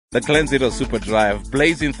The Clan Zero Super Drive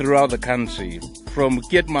blazing throughout the country, from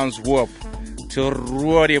Keetmanshoop to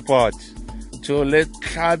Roodepoort to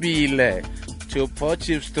Letlhabile to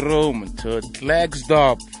Potchefstroom to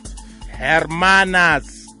Klerksdorp,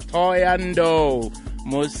 Hermanus, Thohoyandou,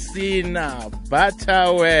 Mosina,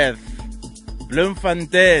 Butterworth,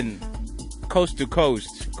 Bloemfontein, coast to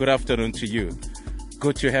coast. Good afternoon to you.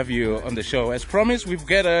 Good to have you on the show. As promised, we've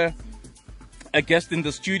got a guest in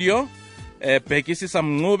the studio. Bhekisisa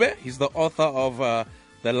Mncube. He's the author of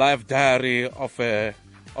The Life Diary of a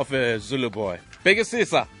Zulu Boy.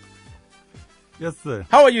 Bhekisisa. Yes, sir.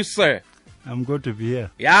 How are you, sir? I'm good to be here.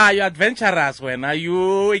 Yeah, you're adventurous when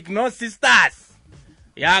you ignore sisters.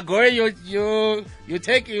 Yeah, go you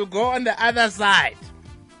go on the other side.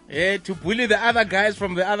 To bully the other guys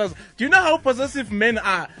from the others. Do you know how possessive men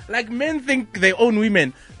are? Like, men think they own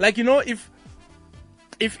women. Like, you know, if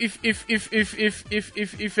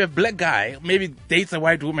a black guy maybe dates a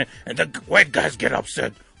white woman and the white guys get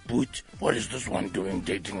upset, but what is this one doing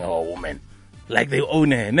dating a woman? Like they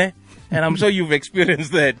own her, ne? And I'm sure you've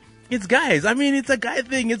experienced that. It's guys. I mean, it's a guy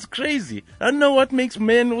thing. It's crazy. I don't know what makes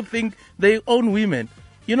men who think they own women.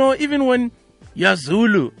 You know, even when you're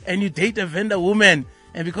Zulu and you date a Venda woman,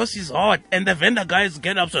 and because she's hot, and the Venda guys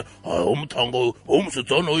get upset,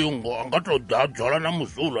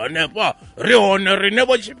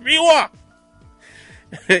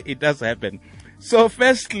 it does happen. So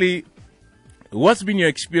firstly, what's been your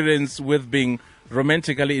experience with being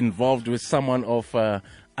romantically involved with someone of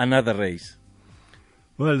another race?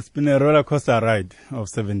 Well, it's been a roller coaster ride of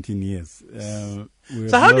 17 years. So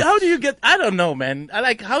how do you get, I don't know, man.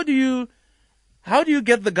 How do you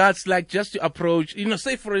get the guts, like, just to approach, you know,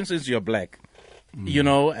 say for instance you're black, you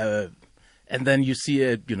know, and then you see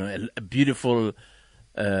a beautiful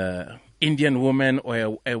Indian woman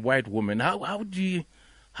or a white woman. How do you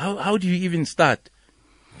even start?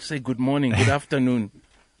 Say good morning, good afternoon.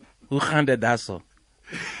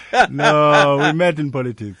 No, we met in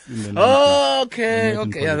politics. Oh, okay.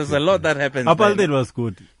 Yeah, there's a lot that happens. Apartheid was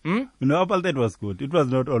good. You know, apartheid was good. It was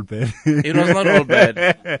not all bad. It was not all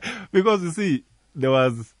bad. Because you see, there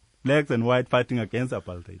was blacks and white fighting against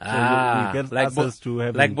apartheid. So we get access to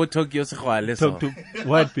have talk to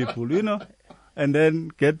white people, you know, and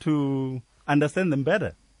then get to understand them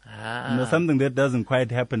better. You know, something that doesn't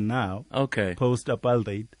quite happen now. Okay. Post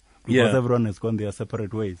apartheid. Because everyone has gone their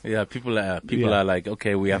separate ways. Yeah, people are like,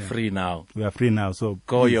 okay, we are free now. We are free now, so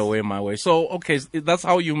go your way, my way. So, okay, that's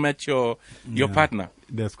how you met your partner.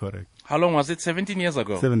 That's correct. How long was it? 17 years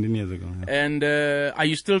ago? 17 years ago. Yeah. And are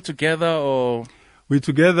you still together, or? We're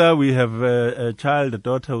together. We have a child, a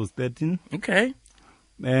daughter who's 13. Okay.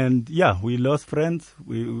 And yeah, we lost friends.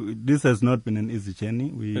 This has not been an easy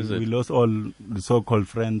journey. We lost all the so-called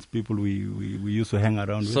friends, people we used to hang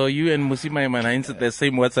around with. So you and Musima are in the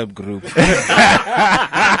same WhatsApp group.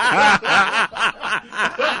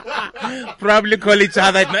 Probably call each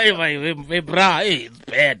other. Hey, it's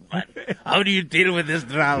bad, man. How do you deal with this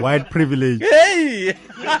drama? White privilege. Hey!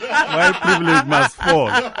 White privilege must fall.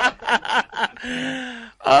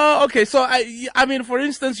 Oh, okay. So, I mean, for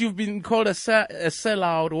instance, you've been called a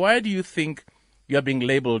sellout. Why do you think you're being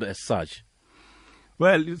labeled as such?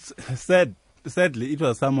 Well, sadly, it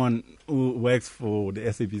was someone who works for the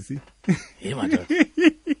SABC. Hey, my God.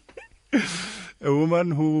 A woman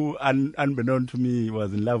who, unbeknown to me,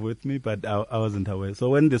 was in love with me, but I wasn't aware. So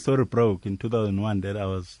when the story broke in 2001 that I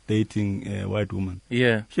was dating a white woman,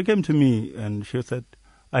 yeah, she came to me and she said,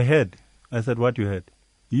 I heard. I said, what you heard?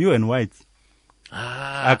 You and whites.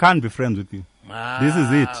 I can't be friends with you. This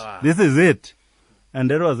is it. This is it. And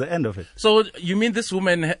that was the end of it. So you mean this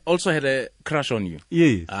woman also had a crush on you?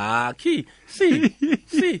 Yes. Key.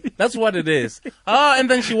 See, that's what it is. And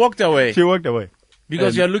then she walked away. She walked away.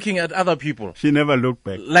 Because you're looking at other people. She never looked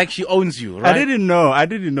back. Like she owns you, right? I didn't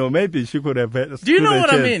know. Maybe she could have had. Do you know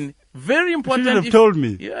what I mean? Very important. She should have told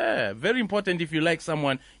me. Yeah, very important. If you like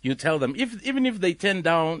someone, you tell them. Even if they turn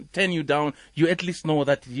you down, you at least know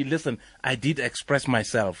that, listen, I did express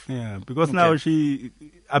myself. Yeah, because now she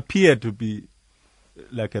appeared to be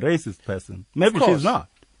like a racist person. Maybe she's not,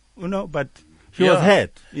 you know, but she was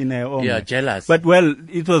hurt in her own. Yeah, jealous. But well,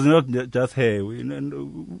 it was not just her.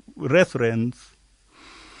 Restaurants.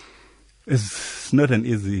 It's not an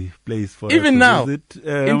easy place for even now, visit.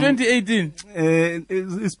 In 2018.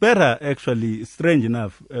 It's better, actually. Strange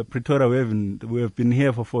enough. Pretoria, we have been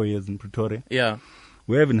here for 4 years in Pretoria. Yeah.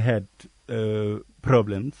 We haven't had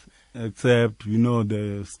problems, except, you know,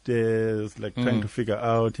 the stairs, like trying to figure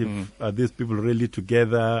out if are these people really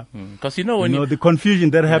together. Because, you know, when the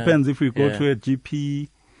confusion that happens if we go to a GP.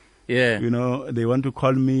 Yeah. You know, they want to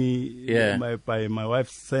call me by my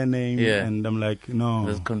wife's surname. Yeah. And I'm like, no.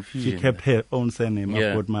 There's confusion. She kept her own surname. Yeah.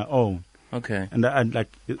 I've got my own. Okay. And I'm like,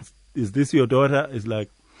 is this your daughter? It's like,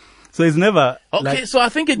 so it's never. Okay, like, so I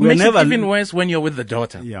think it makes it even worse when you're with the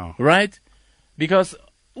daughter. Yeah. Right? Because,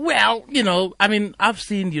 well, you know, I mean, I've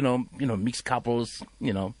seen, you know, mixed couples,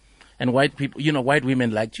 you know, and white people, you know, white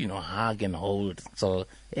women like to, you know, hug and hold. So,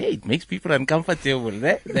 hey, it makes people uncomfortable.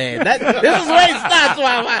 This is where it starts,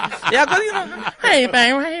 Mama. Yeah, because, you know, hey,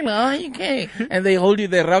 babe, hello, you okay? And they hold you,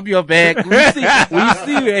 they rub your back. We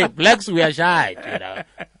see, hey, blacks, we are shy, you know.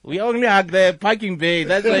 We only hug the parking bay.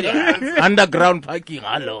 That's why underground parking.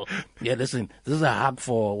 Hello. Yeah, listen, this is a hug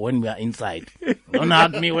for when we are inside. Don't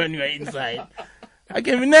hug me when you are inside.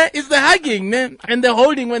 Okay, it's the hugging, man, and the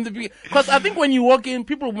holding when because I think when you walk in,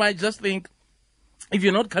 people might just think, if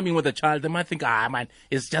you're not coming with a child, they might think, man,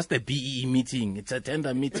 it's just a BE meeting. It's a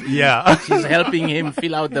tender meeting. Yeah. She's helping him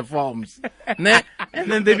fill out the forms. And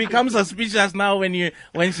then they become suspicious now when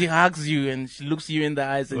she hugs you and she looks you in the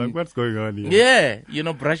eyes. And, like, what's going on here? Yeah, you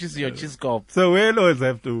know, brushes your cheese cup. So we always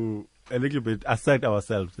have to a little bit assert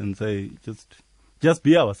ourselves and say, just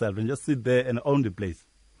be ourselves and just sit there and own the place.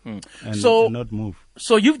 And not move.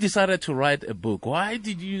 So you've decided to write a book. Why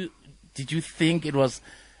did you think it was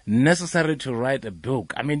necessary to write a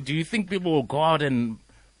book? I mean, do you think people will go out and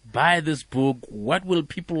buy this book? What will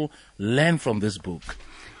people learn from this book?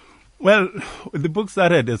 Well, the book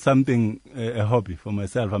started as something, a hobby for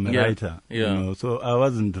myself. I'm a writer, you know, so I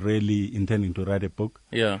wasn't really intending to write a book.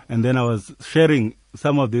 Yeah. And then I was sharing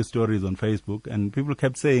some of these stories on Facebook, and people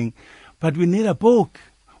kept saying, but we need a book.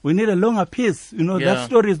 We need a longer piece. You know, that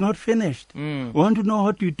story is not finished. We want to know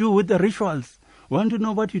what you do with the rituals. We want to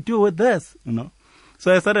know what you do with this, you know.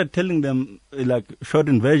 So I started telling them, like,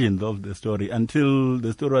 shortened versions of the story until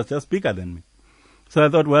the story was just bigger than me. So I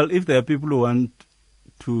thought, well, if there are people who want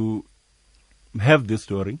to have this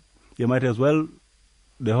story, they might as well,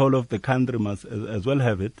 the whole of the country must as well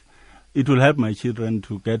have it. It will help my children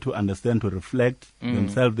to get to understand, to reflect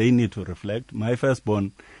themselves. They need to reflect. My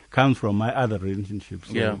firstborn comes from my other relationships.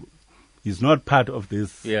 So he's not part of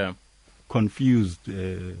this confused.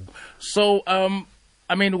 So,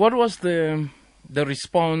 I mean, what was the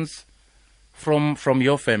response from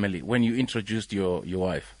your family when you introduced your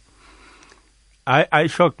wife? I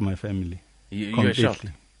shocked my family. You were shocked?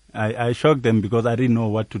 I shocked them because I didn't know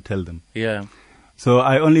what to tell them. Yeah. So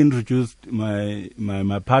I only introduced my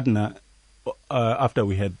partner after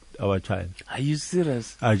we had our child. Are you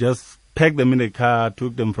serious? I just packed them in a car,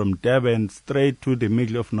 took them from Durban straight to the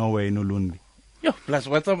middle of nowhere in Ulundi. Yo, plus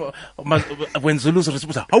what's up? When Zulus are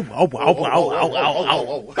supposed to,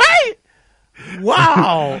 hey!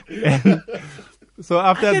 Wow! So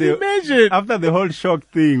after the whole shock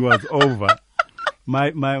thing was over,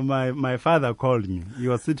 my father called me. He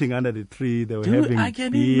was sitting under the tree. They were having I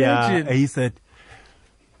can beer. imagine. And he said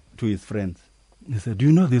to his friends, he said, "Do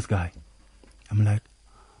you know this guy?" I'm like,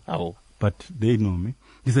 "Oh." But they know me.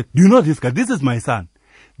 He said, "Do you know this guy? This is my son.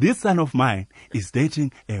 This son of mine is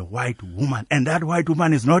dating a white woman, and that white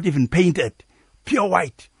woman is not even painted. Pure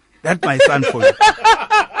white. That's my son for you."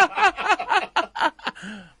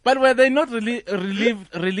 But were they not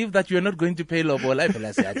relieved that you're not going to pay lobola?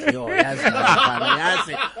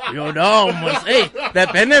 You know, hey, the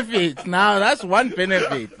benefits. Now, that's one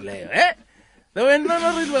benefit. Eh? They were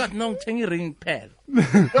not really, no, change ring pair.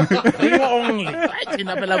 Ring only.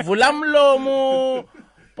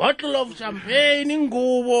 Bottle of champagne,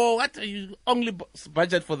 ingubo. What are you only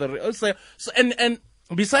budget for the so and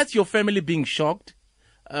besides your family being shocked,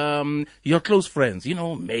 your close friends, you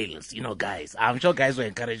know, males, you know, guys. I'm sure guys were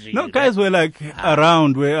encouraging. No, you, guys right? were like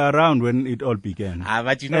around when it all began.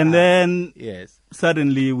 But you know, and then yes,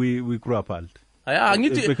 suddenly we grew apart.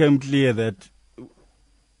 It became clear that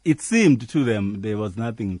it seemed to them there was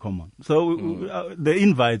nothing in common. So the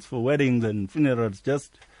invites for weddings and funerals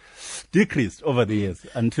just decreased over the years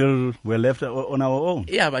until we're left on our own.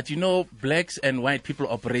 Yeah, but you know, blacks and white people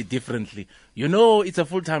operate differently. You know, it's a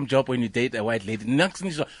full-time job when you date a white lady. Next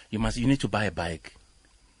thing you need to buy a bike.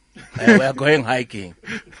 We are going hiking.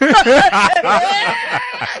 We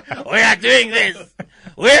are doing this.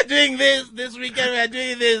 This weekend we are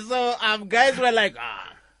doing this. So guys were like,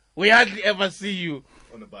 we hardly ever see you.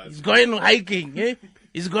 He's going hiking. Eh?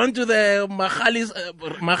 He's going to the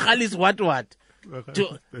Machalis what?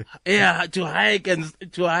 To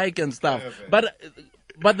hike and stuff. But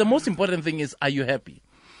the most important thing is, are you happy?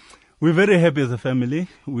 We're very happy as a family.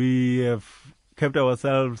 We have kept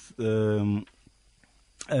ourselves very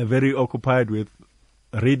occupied with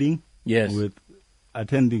reading, yes, with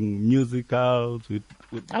attending musicals with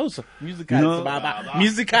Also, musicals, You know, baba.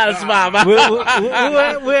 Musicals, baba. we're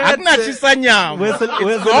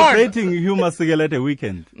celebrating Huma Sigalete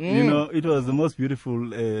weekend. You know, it was the most beautiful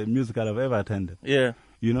musical I've ever attended. Yeah.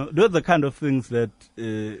 You know, those are the kind of things that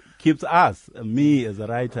keeps us, me as a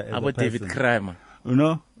writer, as About a person, David Kramer. you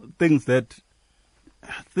know, things that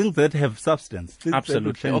have substance. Things that will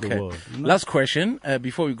Absolutely. change the Okay. world, you know? Last question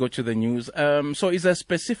before we go to the news. So, is a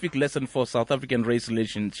specific lesson for South African race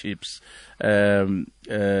relationships,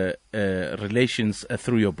 relations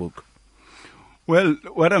through your book? Well,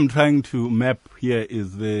 what I'm trying to map here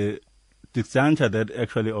is the disjuncture that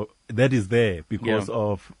actually that is there because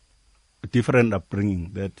of different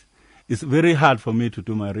upbringing. That it's very hard for me to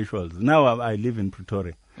do my rituals. Now I live in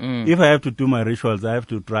Pretoria. If I have to do my rituals, I have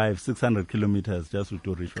to drive 600 kilometers just to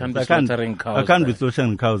do rituals. Can't be slaughtering cows I can't be there.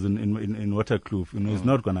 slaughtering cows in Waterkloof. You know, it's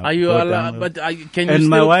not gonna. Are you go allowed? down. But can you And still?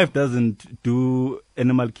 my wife doesn't do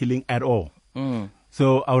animal killing at all.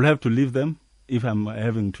 So I will have to leave them if I'm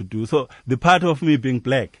having to do. So the part of me being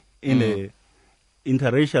black in a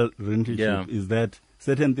interracial relationship is that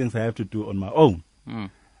certain things I have to do on my own.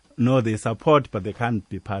 No, they support, but they can't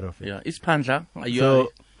be part of it. Yeah, is Pandla? Are you?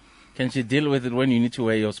 So- Can she deal with it when you need to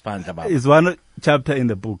wear your spandla, baba? It's one chapter in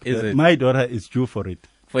the book. Is that it? My daughter is due for it.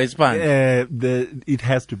 For his spandla? It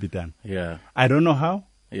has to be done. Yeah. I don't know how.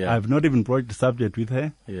 Yeah. I've not even broached the subject with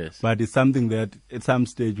her. Yes. But it's something that at some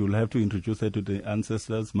stage we'll have to introduce her to the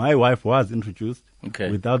ancestors. My wife was introduced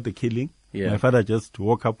without the killing. Yeah. My father just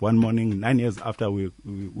woke up one morning, 9 years after we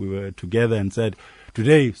were together, and said,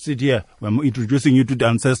 "Today, sit here. We're introducing you to the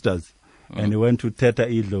ancestors." And he went to Teta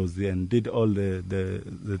Idlozi and did all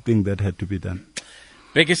the thing that had to be done.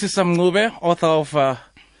 Bhekisisa Mncube, author of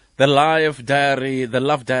The Love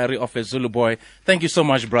Diary of a Zulu Boy. Thank you so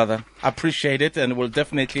much, brother. I appreciate it, and we'll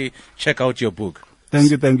definitely check out your book.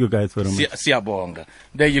 Thank you guys very much. Siyabonga.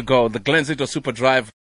 There you go. The Glen Zito Super Drive.